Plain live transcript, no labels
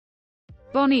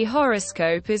Bonnie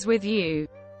Horoscope is with you.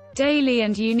 Daily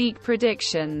and unique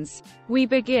predictions. We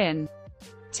begin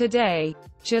today,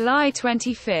 July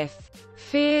 25th.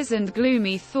 Fears and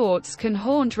gloomy thoughts can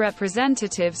haunt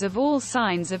representatives of all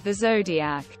signs of the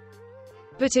zodiac.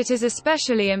 But it is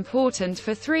especially important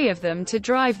for 3 of them to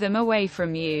drive them away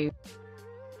from you.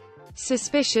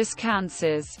 Suspicious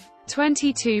Cancers.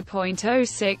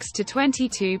 22.06 to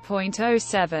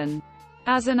 22.07.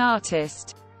 As an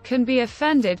artist, can be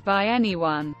offended by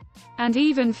anyone. And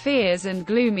even fears and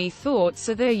gloomy thoughts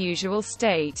are their usual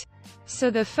state.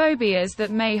 So the phobias that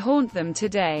may haunt them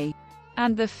today,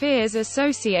 and the fears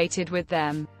associated with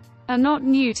them, are not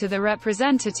new to the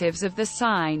representatives of the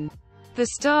sign. The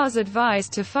stars advise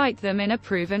to fight them in a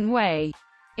proven way.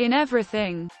 In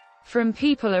everything, from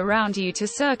people around you to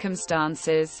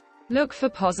circumstances, look for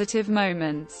positive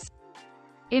moments.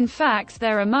 In fact,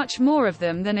 there are much more of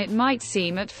them than it might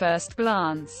seem at first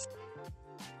glance.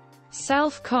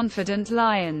 Self-confident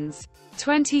Lions.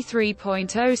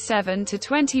 23.07 to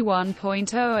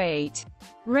 21.08.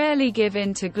 Rarely give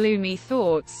in to gloomy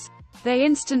thoughts. They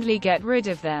instantly get rid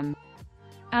of them.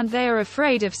 And they are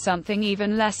afraid of something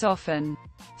even less often.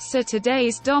 So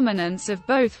today's dominance of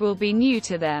both will be new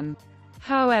to them.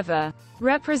 However,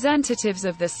 representatives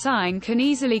of the sign can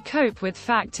easily cope with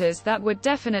factors that would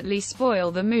definitely spoil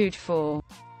the mood for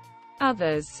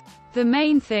others. The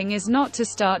main thing is not to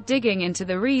start digging into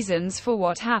the reasons for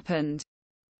what happened.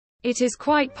 It is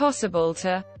quite possible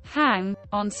to hang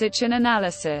on such an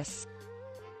analysis.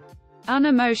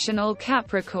 Unemotional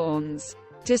Capricorns.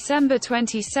 December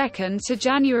 22nd to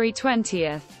January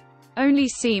 20th. Only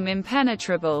seem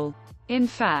impenetrable. In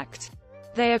fact,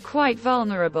 they are quite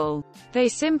vulnerable. They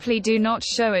simply do not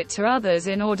show it to others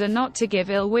in order not to give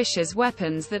ill wishers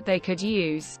weapons that they could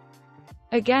use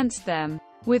against them.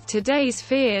 With today's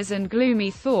fears and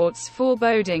gloomy thoughts,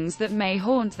 forebodings that may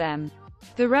haunt them,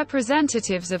 the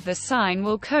representatives of the sign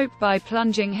will cope by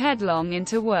plunging headlong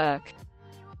into work.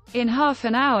 In half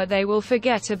an hour they will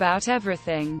forget about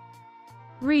everything.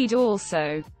 Read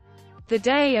also. The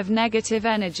day of negative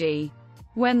energy.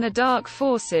 When the dark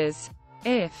forces,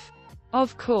 if,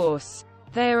 of course,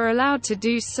 they are allowed to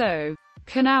do so,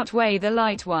 can outweigh the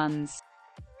light ones.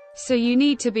 So you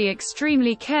need to be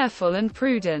extremely careful and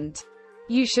prudent.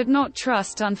 You should not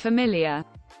trust unfamiliar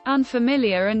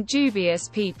and dubious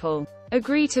people.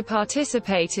 Agree to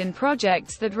participate in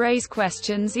projects that raise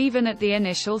questions even at the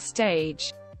initial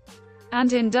stage.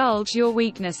 And indulge your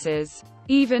weaknesses,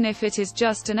 even if it is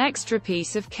just an extra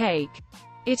piece of cake.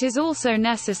 It is also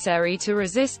necessary to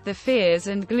resist the fears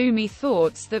and gloomy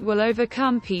thoughts that will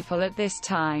overcome people at this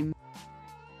time.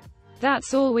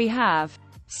 That's all we have.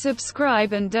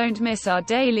 Subscribe and don't miss our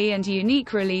daily and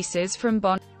unique releases from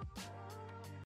Bonnie.